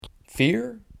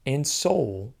Fear and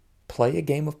soul play a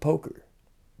game of poker,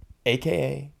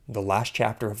 aka the last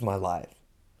chapter of my life.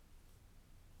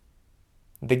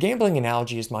 The gambling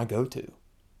analogy is my go-to.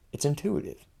 It's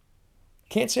intuitive.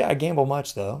 Can't say I gamble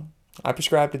much though. I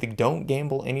prescribe to the don't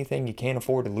gamble anything you can't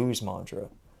afford to lose mantra.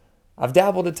 I've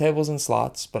dabbled at tables and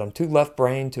slots, but I'm too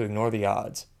left-brained to ignore the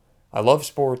odds. I love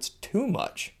sports too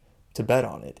much to bet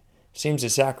on it. Seems a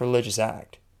sacrilegious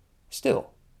act.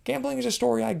 Still, gambling is a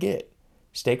story I get.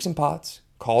 Stakes and pots,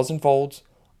 calls and folds,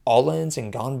 all-ins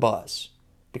and gone busts.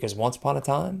 Because once upon a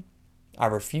time, I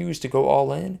refused to go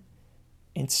all in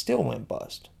and still went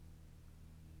bust.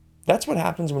 That's what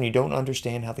happens when you don't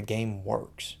understand how the game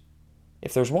works.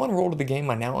 If there's one rule to the game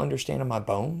I now understand in my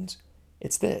bones,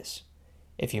 it's this.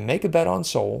 If you make a bet on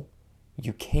soul,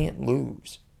 you can't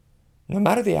lose. No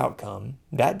matter the outcome,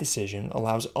 that decision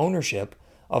allows ownership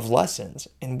of lessons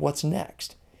and what's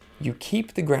next. You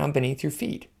keep the ground beneath your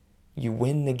feet. You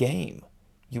win the game.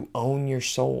 You own your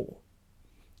soul.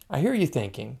 I hear you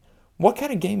thinking, what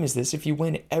kind of game is this if you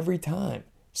win every time?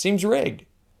 Seems rigged.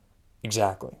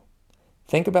 Exactly.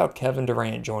 Think about Kevin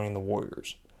Durant joining the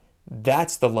Warriors.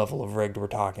 That's the level of rigged we're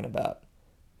talking about.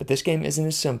 But this game isn't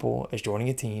as simple as joining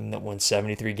a team that won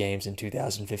 73 games in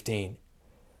 2015.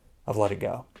 I've let it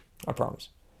go. I promise.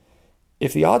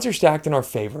 If the odds are stacked in our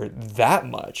favor that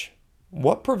much,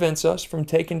 what prevents us from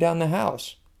taking down the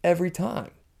house every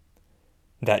time?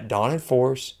 That daunting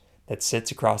force that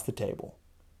sits across the table.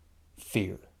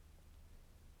 Fear.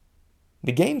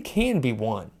 The game can be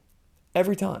won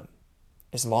every time,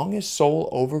 as long as soul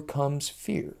overcomes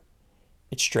fear.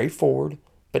 It's straightforward,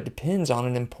 but depends on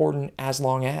an important as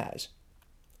long as.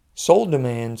 Soul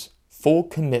demands full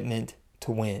commitment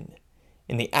to win.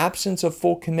 In the absence of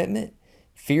full commitment,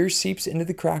 fear seeps into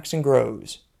the cracks and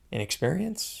grows, an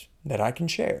experience that I can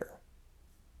share.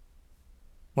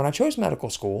 When I chose medical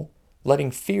school,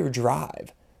 letting fear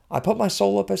drive, I put my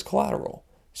soul up as collateral,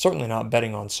 certainly not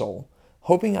betting on soul,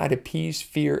 hoping I'd appease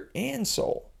fear and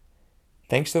soul.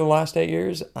 Thanks to the last 8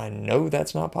 years, I know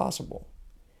that's not possible.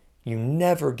 You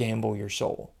never gamble your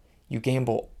soul. You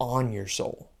gamble on your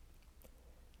soul.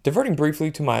 Diverting briefly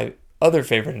to my other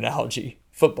favorite analogy,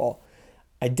 football,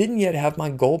 I didn't yet have my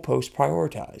goalpost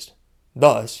prioritized.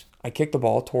 Thus, I kicked the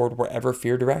ball toward wherever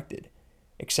fear directed.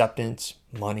 Acceptance,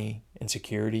 money, and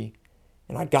security.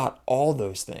 And I got all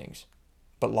those things,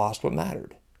 but lost what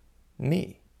mattered.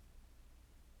 Me.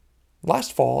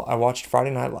 Last fall, I watched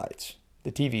Friday Night Lights,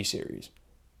 the TV series,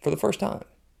 for the first time.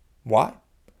 Why?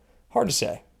 Hard to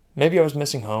say. Maybe I was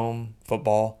missing home,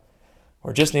 football,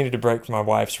 or just needed a break from my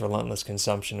wife's relentless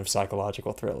consumption of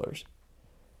psychological thrillers.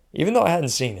 Even though I hadn't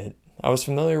seen it, I was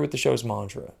familiar with the show's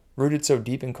mantra, rooted so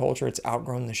deep in culture it's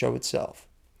outgrown the show itself.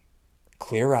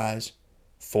 Clear eyes,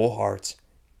 full hearts,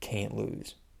 can't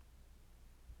lose.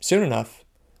 Soon enough,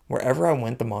 wherever I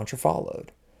went, the mantra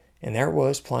followed, and there it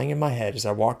was playing in my head as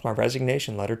I walked my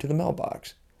resignation letter to the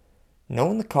mailbox.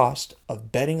 Knowing the cost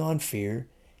of betting on fear,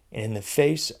 and in the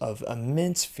face of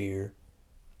immense fear,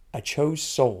 I chose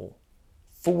soul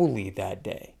fully that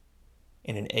day,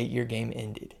 and an 8-year game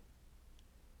ended.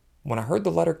 When I heard the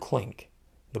letter clink,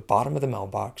 the bottom of the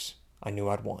mailbox, I knew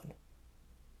I'd won.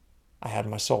 I had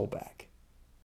my soul back.